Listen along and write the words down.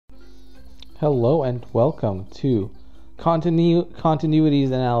Hello and welcome to Continuities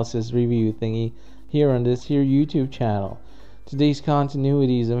Analysis Review thingy here on this here YouTube channel. Today's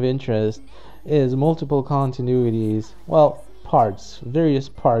continuities of interest is multiple continuities, well, various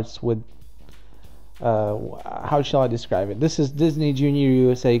parts with, how shall I describe it? This is Disney Junior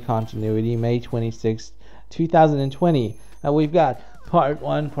USA continuity, May 26, 2020. And we've got part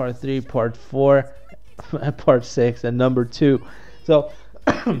 1, part 3, part 4, part 6, and number 2. So,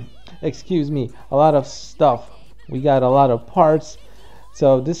 excuse me, a lot of stuff. We got a lot of parts.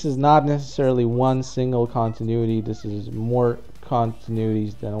 So this is not necessarily one single continuity. This is more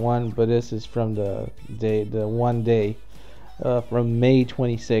continuities than one, but this is from the one day from May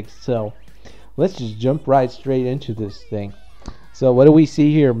 26th. So let's just jump right straight into this thing. So what do we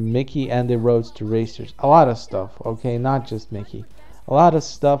see here? Mickey and the Roadster Racers. A lot of stuff, okay? Not just Mickey. A lot of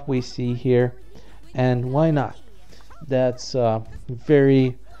stuff we see here, and why not? That's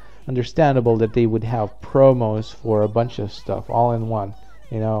very understandable that they would have promos for a bunch of stuff all in one.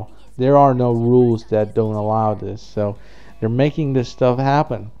 You know, there are no rules that don't allow this, so they're making this stuff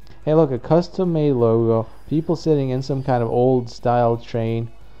happen. Hey, look, a custom made logo, people sitting in some kind of old style train.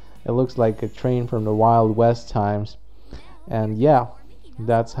 It looks like a train from the Wild West times, and yeah,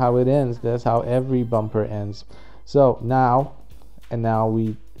 that's how it ends. That's how every bumper ends. So now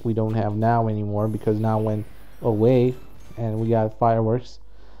we don't have now anymore, because now went away and we got fireworks,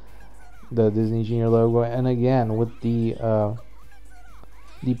 the Disney Junior logo, and again with the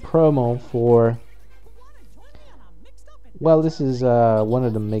promo for, well, this is one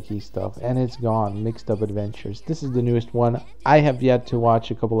of the Mickey stuff, and it's gone. Mixed Up Adventures. This is the newest one. I have yet to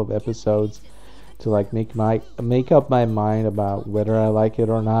watch a couple of episodes to like make up my mind about whether I like it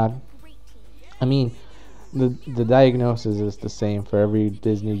or not. I mean, the diagnosis is the same for every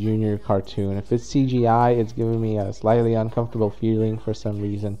Disney Junior cartoon. If it's CGI, it's giving me a slightly uncomfortable feeling for some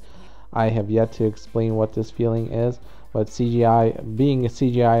reason. I have yet to explain what this feeling is, but CGI, being a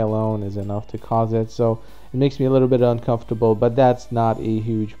CGI alone is enough to cause it, so it makes me a little bit uncomfortable, but that's not a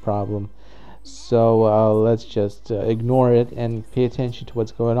huge problem. So let's just ignore it and pay attention to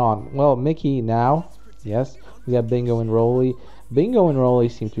what's going on. Well, Mickey now, yes, we got Bingo and Rolly. Bingo and Rolly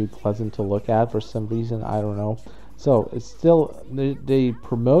seem to be pleasant to look at for some reason, I don't know. So it's still, they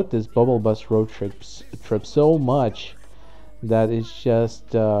promote this Bubble Bus road trip so much that it's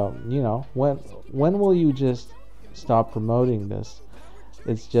just, you know, when will you just stop promoting this?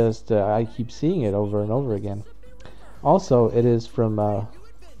 It's just, I keep seeing it over and over again. Also, it is from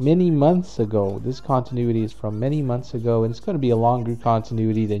many months ago. This continuity is from many months ago, and it's going to be a longer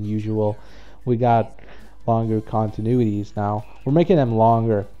continuity than usual. We got longer continuities now. We're making them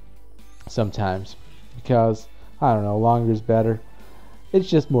longer sometimes because, I don't know, longer is better. It's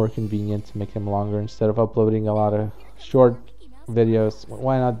just more convenient to make them longer instead of uploading a lot of short videos.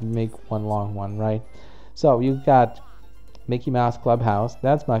 Why not make one long one, right? So you've got Mickey Mouse Clubhouse.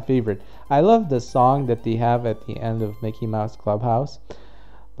 That's my favorite. I love the song that they have at the end of Mickey Mouse Clubhouse,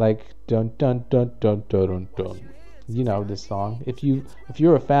 like dun dun dun dun dun dun dun. You know this song. If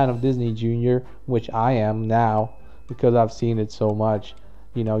you're a fan of Disney Junior, which I am now because I've seen it so much,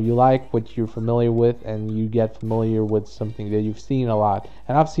 you know, you like what you're familiar with, and you get familiar with something that you've seen a lot.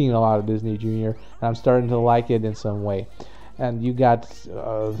 And I've seen a lot of Disney Junior, and I'm starting to like it in some way. And you got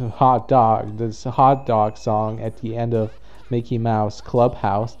Hot Dog, this Hot Dog song at the end of Mickey Mouse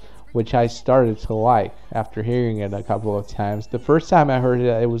Clubhouse, which I started to like after hearing it a couple of times. The first time I heard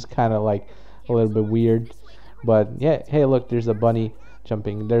it, it was kind of like a little bit weird. But yeah, hey, look, there's a bunny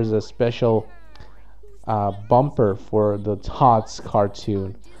jumping. There's a special bumper for the TOTS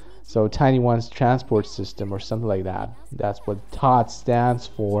cartoon. So Tiny One's Transport System or something like that. That's what TOTS stands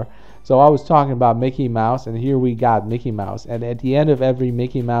for. So I was talking about Mickey Mouse, and here we got Mickey Mouse. And at the end of every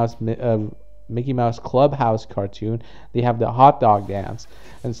Mickey Mouse Clubhouse cartoon, they have the hot dog dance.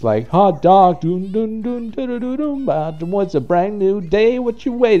 And it's like, hot dog, dun dun dun dun dun dun dun. What's a brand new day? What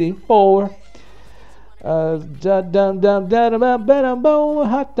you waiting for? Hot dog,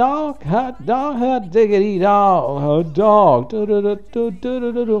 hot diggity dog, hot dog.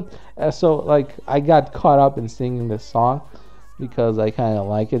 So like, I got caught up in singing this song because I kind of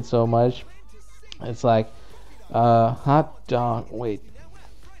like it so much. It's like, hot dog. Wait,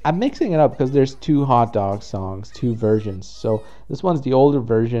 I'm mixing it up because there's two hot dog songs, two versions. So this one's the older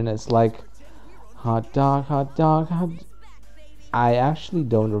version. It's like, hot dog, hot dog, hot. I actually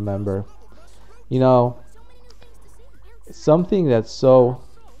don't remember. You know, something that's so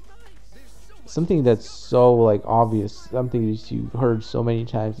like obvious, something that you've heard so many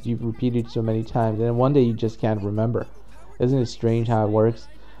times, you've repeated so many times, and one day you just can't remember. Isn't it strange how it works?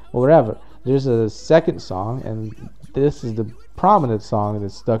 Well, whatever. There's a second song, and this is the prominent song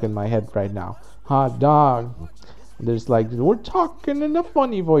that's stuck in my head right now. Hot dog. There's like, we're talking in a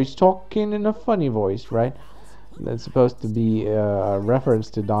funny voice, talking in a funny voice, right? That's supposed to be a reference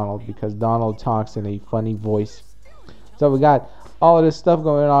to Donald because Donald talks in a funny voice. So we got all of this stuff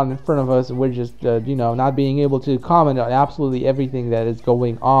going on in front of us, and we're just, not being able to comment on absolutely everything that is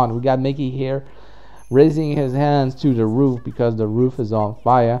going on. We got Mickey here raising his hands to the roof because the roof is on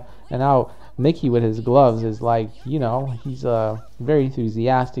fire, and now Mickey with his gloves is like, he's very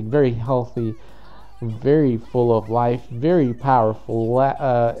enthusiastic, very healthy, very full of life, very powerful.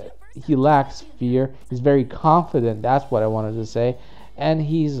 He lacks fear. He's very confident. That's what I wanted to say. And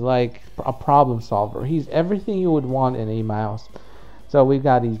he's like a problem solver. He's everything you would want in a mouse. So we've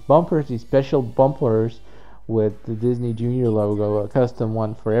got these bumpers, these special bumpers with the Disney Junior logo, a custom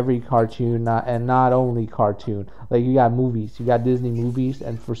one for every cartoon, not only cartoon. Like you got movies, you got Disney movies,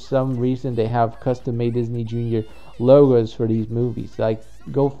 and for some reason they have custom made Disney Junior logos for these movies. Like,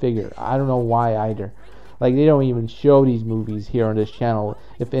 go figure. I don't know why either. Like, they don't even show these movies here on this channel.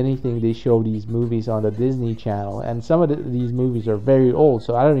 If anything, they show these movies on the Disney Channel, and some of these movies are very old,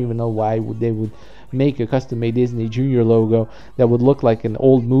 so I don't even know why they would make a custom-made Disney Junior logo that would look like an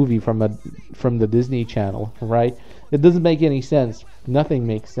old movie from the Disney Channel, right? It doesn't make any sense. Nothing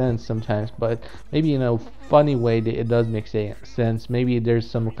makes sense sometimes, but maybe in a funny way it does make sense. Maybe there's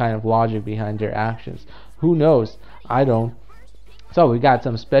some kind of logic behind their actions. Who knows? I don't. So we got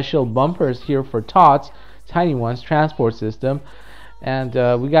some special bumpers here for Tots, tiny ones, transport system, and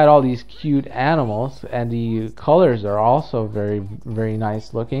we got all these cute animals, and the colors are also very, very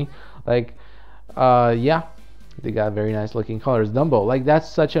nice looking. Like, yeah, they got very nice looking colors. Dumbo, like, that's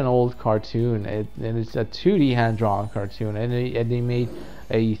such an old cartoon, and it's a 2D hand-drawn cartoon, and they made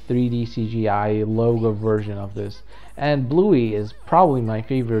a 3D CGI logo version of this. And Bluey is probably my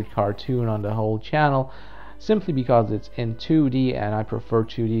favorite cartoon on the whole channel, simply because it's in 2D and I prefer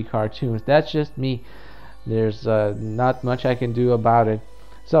 2D cartoons. That's just me. There's not much I can do about it.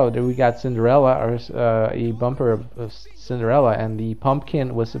 So there we got Cinderella, or a bumper of Cinderella, and the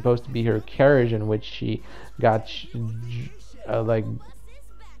pumpkin was supposed to be her carriage in which she got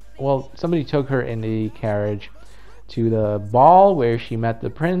somebody took her in the carriage to the ball where she met the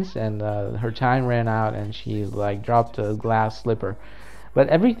prince, and her time ran out and she like dropped a glass slipper. But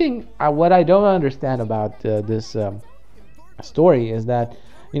everything, what I don't understand about this story is that,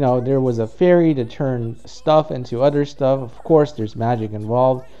 there was a fairy to turn stuff into other stuff. Of course, there's magic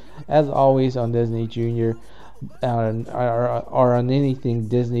involved, as always on Disney Junior, or on anything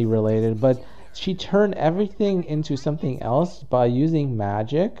Disney related. But she turned everything into something else by using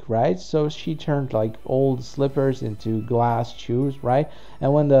magic, right? So she turned like old slippers into glass shoes, right?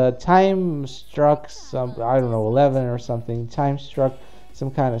 And when the time struck some, I don't know, 11 or something, time struck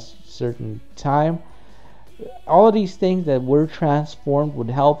some kind of certain time, all of these things that were transformed with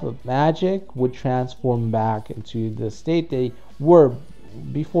help of magic would transform back into the state they were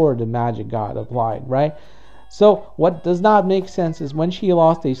before the magic got applied, right? So what does not make sense is when she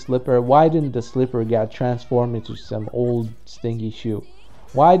lost a slipper, why didn't the slipper get transformed into some old stinky shoe?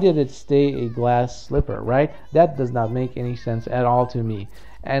 Why did it stay a glass slipper, right? That does not make any sense at all to me.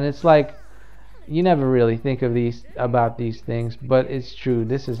 And it's like, you never really think of about these things, but it's true.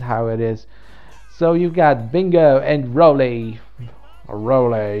 This is how it is. So you've got Bingo and Rolly.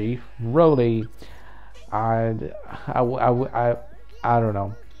 I don't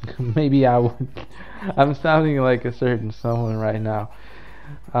know. Maybe I'm sounding like a certain someone right now.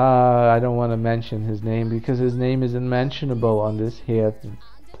 I don't want to mention his name because his name is unmentionable on this here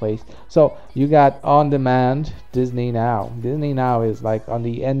place. So you got On Demand, Disney Now. Disney Now is like on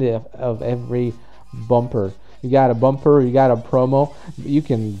the end of every bumper. You got a bumper, you got a promo. You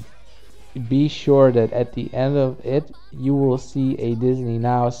can be sure that at the end of it you will see a Disney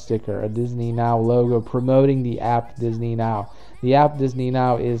Now sticker, a Disney Now logo promoting the app Disney Now. The app Disney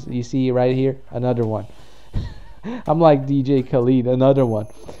Now is, you see right here, another one. I'm like DJ Khaled, another one.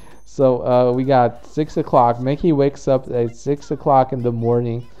 So we got 6 o'clock. Mickey wakes up at 6 o'clock in the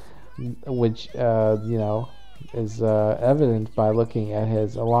morning, which is evident by looking at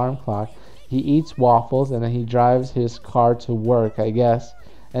his alarm clock. He eats waffles and then he drives his car to work, I guess.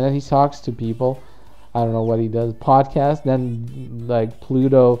 And then he talks to people. I don't know what he does. Podcast. Then like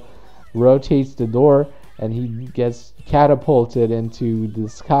Pluto rotates the door and he gets catapulted into the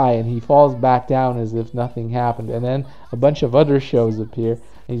sky and he falls back down as if nothing happened. And then a bunch of other shows appear.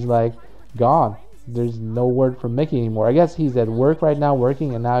 And he's like gone. There's no word from Mickey anymore. I guess he's at work right now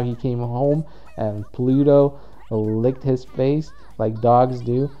working, and now he came home and Pluto licked his face like dogs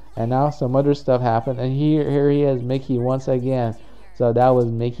do. And now some other stuff happened, and here he is, Mickey once again. So that was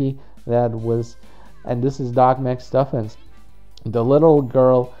Mickey. That was And this is Doc McStuffins, the little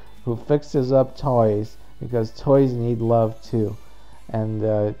girl who fixes up toys because toys need love too.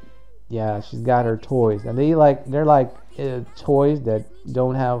 And yeah, she's got her toys, and they're like toys that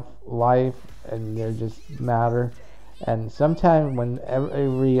don't have life, and they're just matter. And sometimes when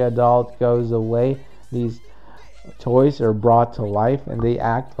every adult goes away, these toys are brought to life and they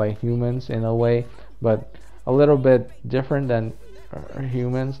act like humans in a way, but a little bit different than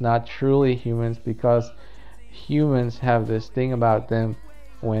humans, not truly humans, because humans have this thing about them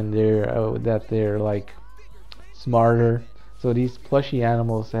when they're like smarter. So these plushy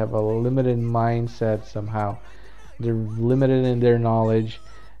animals have a limited mindset somehow. They're limited in their knowledge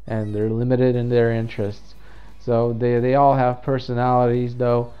and they're limited in their interests. So they all have personalities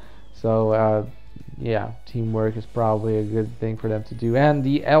though. So yeah, teamwork is probably a good thing for them to do. And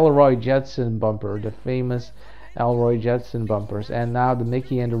the Elroy Jetson bumper, the famous Elroy Jetson bumpers, and now the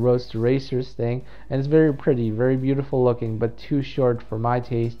Mickey and the Roadster Racers thing, and it's very pretty, very beautiful looking, but too short for my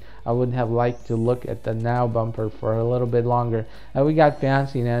taste. I wouldn't have liked to look at the now bumper for a little bit longer. And we got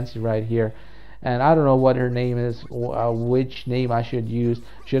Fancy Nancy right here, and I don't know what her name is, which name I should use.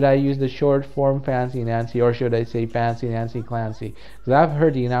 Should I use the short form Fancy Nancy, or should I say Fancy Nancy Clancy? Because I've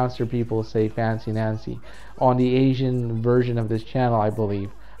heard the announcer people say Fancy Nancy on the Asian version of this channel, I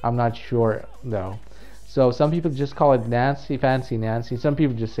believe. I'm not sure though. So some people just call it Nancy, Fancy Nancy. Some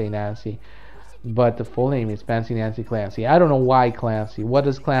people just say Nancy, but the full name is Fancy Nancy Clancy. I don't know why Clancy. What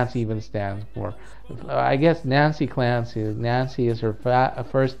does Clancy even stand for? I guess Nancy Clancy. Nancy is her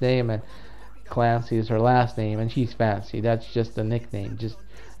first name, and Clancy is her last name, and she's Fancy. That's just a nickname, just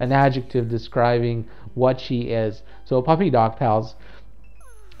an adjective describing what she is. So Puppy Dog Pals,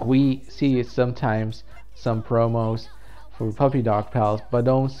 we see sometimes some promos for Puppy Dog Pals, but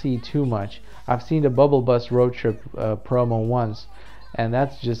don't see too much. I've seen the Bubble Bus Road Trip promo once, and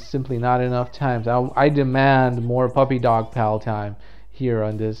that's just simply not enough times. I demand more Puppy Dog Pal time here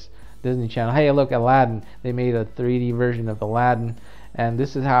on this Disney Channel. Hey, look, Aladdin. They made a 3D version of Aladdin, and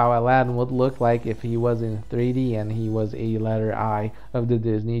this is how Aladdin would look like if he was in 3D and he was a letter I of the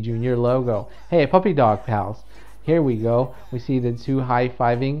Disney Junior logo. Hey, Puppy Dog Pals. Here we go. We see the two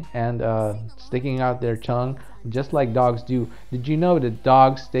high-fiving and sticking out their tongue, just like dogs do. Did you know that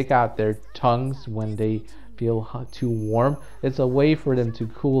dogs stick out their tongues when they feel too warm? It's a way for them to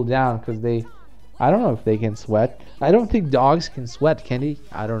cool down, because I don't know if they can sweat. I don't think dogs can sweat, can they?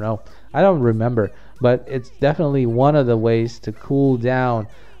 I don't know. I don't remember. But it's definitely one of the ways to cool down,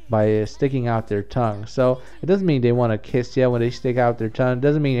 by sticking out their tongue. So it doesn't mean they want to kiss you when they stick out their tongue. It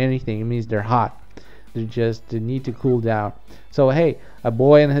doesn't mean anything. It means they're hot. They need to cool down. So hey, a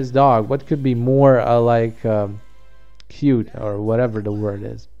boy and his dog, what could be more like cute, or whatever the word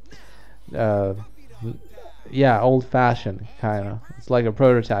is? Yeah, old-fashioned kind of. It's like a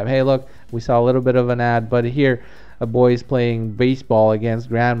prototype. Hey, look, we saw a little bit of an ad, but here a boy is playing baseball against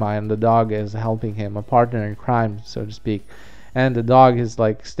grandma, and the dog is helping him, a partner in crime, so to speak. And the dog is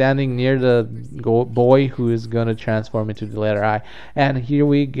like standing near the boy who is going to transform into the letter I. And here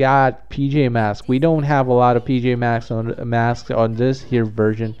we got PJ Masks. We don't have a lot of PJ Masks on this here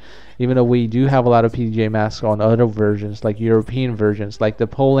version, even though we do have a lot of PJ Masks on other versions, like European versions, like the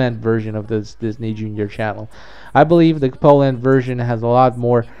Poland version of this Disney Junior channel. I believe the Poland version has a lot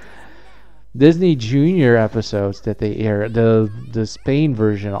more Disney Junior episodes that they air. The Spain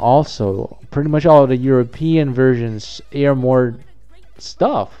version also. Pretty much all of the European versions air more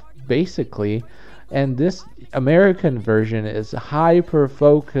stuff, basically. And this American version is hyper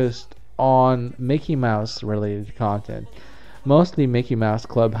focused on Mickey Mouse related content. Mostly Mickey Mouse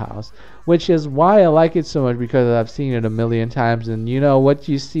Clubhouse, which is why I like it so much, because I've seen it a million times, and you know, what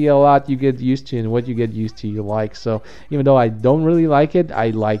you see a lot you get used to, and what you get used to you like. So even though I don't really like it,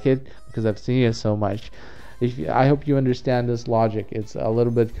 I like it because I've seen it so much. I hope you understand this logic. It's a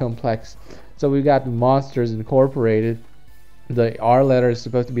little bit complex. So we've got Monsters Incorporated. The R letter is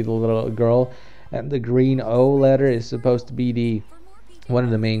supposed to be the little girl, and the green O letter is supposed to be one of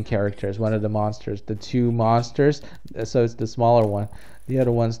the main characters, one of the monsters, the two monsters. So it's the smaller one. The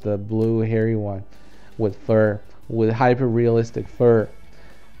other one's the blue hairy one with fur, with hyper realistic fur.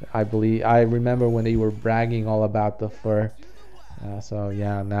 I remember when they were bragging all about the fur. So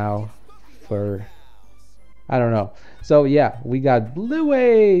yeah, now fur. I don't know. So yeah, we got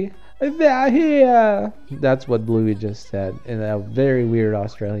Bluey. They're here. That's what Bluey just said in a very weird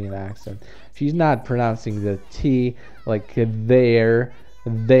Australian accent. She's not pronouncing the T like they're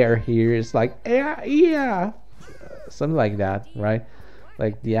here. It's like yeah, something like that, right?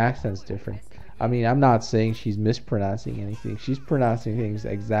 Like the accent's different. I mean, I'm not saying she's mispronouncing anything. She's pronouncing things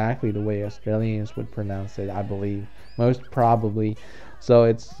exactly the way Australians would pronounce it, I believe. Most probably So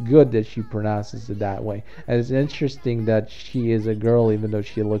it's good that she pronounces it that way. And it's interesting that she is a girl, even though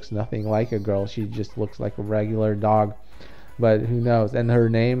she looks nothing like a girl. She just looks like a regular dog. But who knows? And her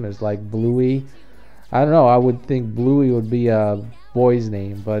name is like Bluey. I don't know. I would think Bluey would be a boy's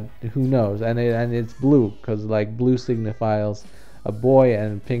name, but who knows? And it's blue because like blue signifies a boy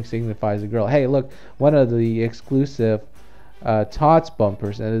and pink signifies a girl. Hey, look, one of the exclusive Tots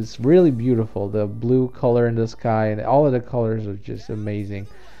bumpers, and it's really beautiful. The blue color in the sky and all of the colors are just amazing.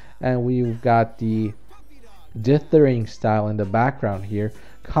 And we've got the dithering style in the background here.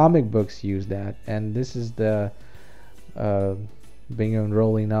 Comic books use that, and this is the uh, Bingo and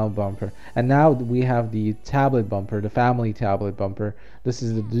Rolling Now bumper. And now we have the tablet bumper, the family tablet bumper. This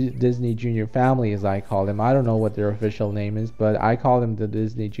is the Disney Junior Family, as I call them. I don't know what their official name is, but I call them the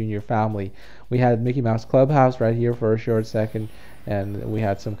Disney Junior Family. We had Mickey Mouse Clubhouse right here for a short second, and we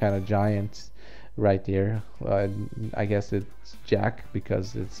had some kind of giant right there. I guess it's Jack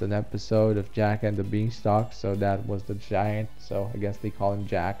because it's an episode of Jack and the Beanstalk, so that was the giant. So I guess they call him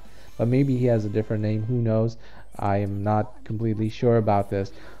Jack, but maybe he has a different name. Who knows? I am not completely sure about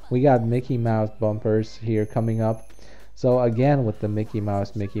this. We got Mickey Mouse bumpers here coming up. So again with the Mickey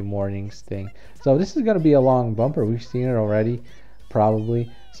Mouse Mickey Mornings thing. So this is going to be a long bumper. We've seen it already, probably.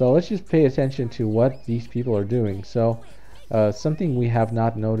 So let's just pay attention to what these people are doing. So something we have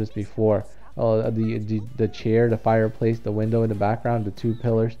not noticed before. The chair, the fireplace, the window in the background, the two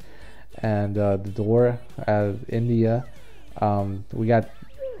pillars, and the door, India. We got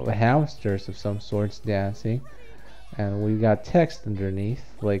hamsters of some sorts dancing, and we got text underneath,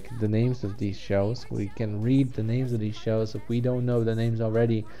 like the names of these shows. We can read the names of these shows if we don't know the names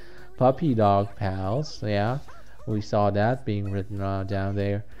already. Puppy Dog Pals, yeah, we saw that being written down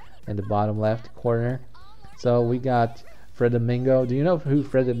there in the bottom left corner. So we got Fred Domingo. Do you know who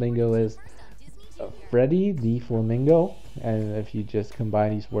Fred Domingo is? Freddy the Flamingo, and if you just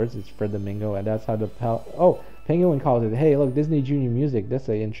combine these words, it's Fred Domingo, and that's how the Penguin calls it. Hey, look, Disney Junior Music. That's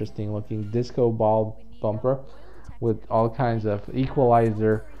a interesting looking disco ball bumper with all kinds of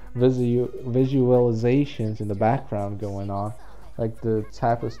equalizer visualizations in the background going on, like the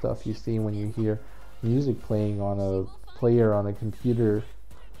type of stuff you see when you hear music playing on a player on a computer.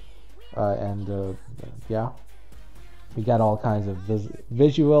 Yeah, we got all kinds of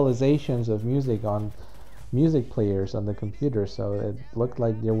visualizations of music on music players on the computer. So it looked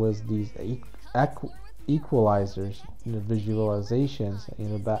like there was these equalizers, visualizations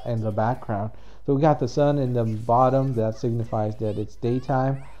in the background. So we got the sun in the bottom, that signifies that it's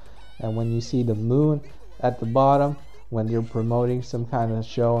daytime. And when you see the moon at the bottom, when you're promoting some kind of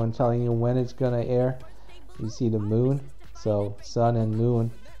show and telling you when it's gonna air, you see the moon. So sun and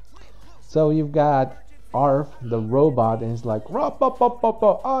moon. So you've got Arf, the robot, and he's like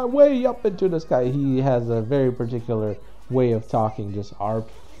way up into the sky. He has a very particular way of talking, just Arf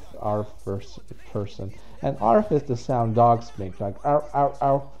first person. And Arf is the sound dogs make, like arf arf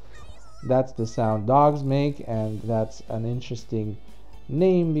arf. That's the sound dogs make, and that's an interesting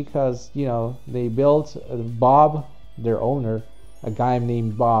name because they built Bob, their owner, a guy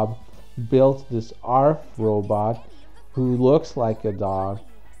named Bob, built this Arf robot who looks like a dog,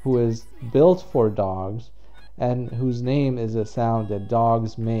 who is built for dogs, and whose name is a sound that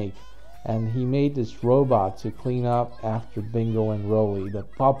dogs make. And he made this robot to clean up after Bingo and Rolly, the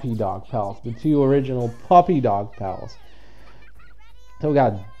puppy dog pals, the two original puppy dog pals. So we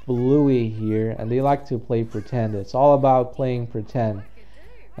got Bluey here, and they like to play pretend. It's all about playing pretend.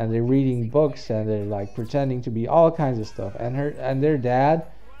 And they're reading books, and they're like pretending to be all kinds of stuff. And their dad,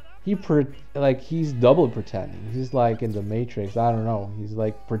 he's double pretending. He's like in the Matrix. I don't know. He's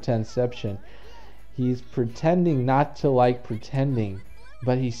like pretendception. He's pretending not to like pretending,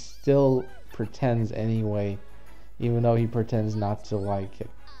 but he still pretends anyway, even though he pretends not to like it.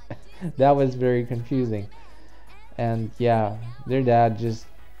 That was very confusing. And yeah, their dad just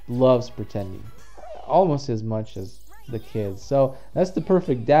loves pretending almost as much as the kids. So that's the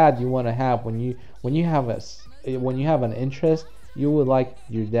perfect dad you want to have when you have an interest. You would like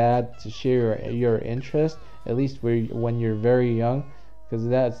your dad to share your interest, at least when you're very young, because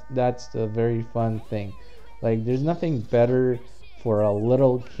that's a very fun thing. Like there's nothing better for a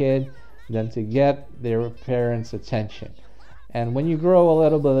little kid than to get their parents' attention. And when you grow a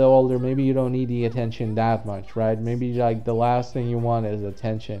little bit older, maybe you don't need the attention that much, right? Maybe like the last thing you want is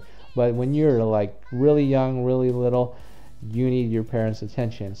attention. But when you're like really young, really little, you need your parents'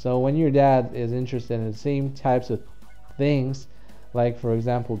 attention. So when your dad is interested in the same types of things, like for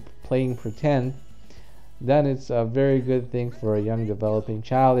example playing pretend, then it's a very good thing for a young developing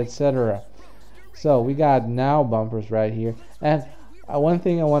child, etc. So we got now bumpers right here. And one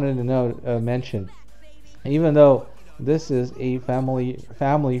thing I wanted to mention, even though this is a family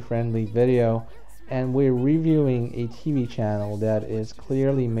friendly video, and we're reviewing a TV channel that is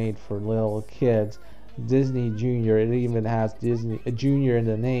clearly made for little kids. Disney Junior. It even has Disney Junior in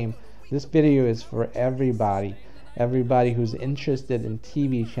the name. This video is for everybody who's interested in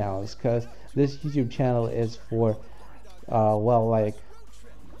TV channels, because this YouTube channel is for well, like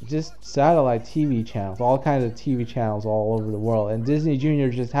just satellite TV channels, all kinds of TV channels all over the world, and Disney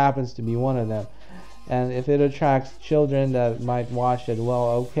Junior just happens to be one of them. And if it attracts children that might watch it,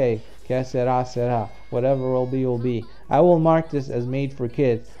 well, okay, que sera, sera. Whatever will be, will be. I will mark this as made for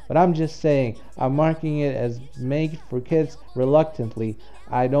kids, but I'm just saying, I'm marking it as made for kids reluctantly.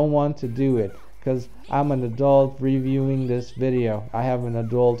 I don't want to do it, because I'm an adult reviewing this video. I have an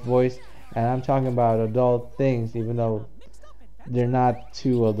adult voice, and I'm talking about adult things, even though they're not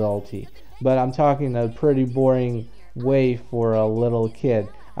too adulty. But I'm talking a pretty boring way for a little kid.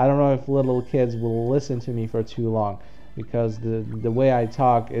 I don't know if little kids will listen to me for too long, because the way I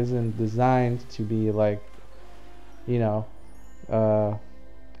talk isn't designed to be like, you know,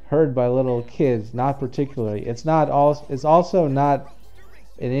 heard by little kids. Not particularly. It's also not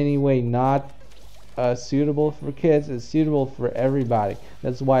in any way not suitable for kids. It's suitable for everybody.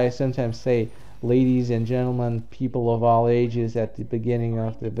 That's why I sometimes say ladies and gentlemen, people of all ages at the beginning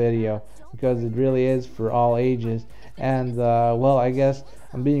of the video, because it really is for all ages. And well, I guess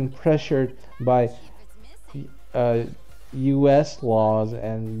I'm being pressured by US laws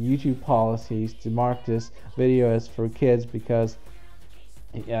and YouTube policies to mark this video as for kids, because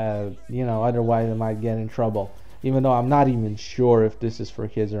you know, otherwise I might get in trouble, even though I'm not even sure if this is for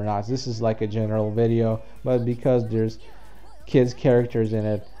kids or not. This is like a general video, but because there's kids characters in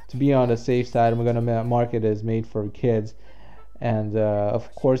it, to be on the safe side, I'm gonna mark it as made for kids. And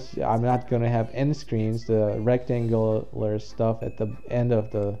of course, I'm not gonna have end screens, the rectangular stuff at the end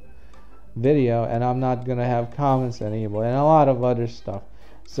of the video, and I'm not gonna have comments enabled and a lot of other stuff.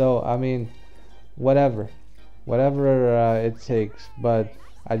 So I mean, whatever it takes, but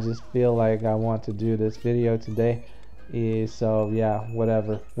I just feel like I want to do this video today. So yeah,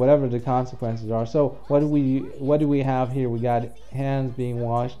 whatever the consequences are. So what do we have here? We got hands being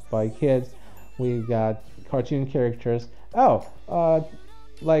washed by kids. We've got cartoon characters. Oh,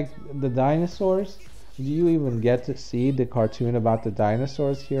 like the dinosaurs. Do you even get to see the cartoon about the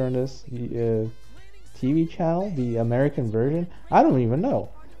dinosaurs here on this TV channel, the American version? I don't even know.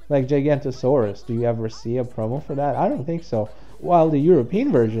 Like Gigantosaurus, do you ever see a promo for that? I don't think so. While the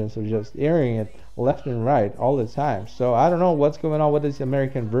European versions are just airing it left and right all the time. So I don't know what's going on with this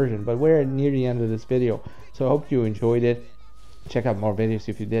American version, but we're near the end of this video. So I hope you enjoyed it. Check out more videos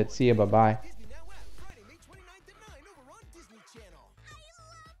if you did. See you, bye bye.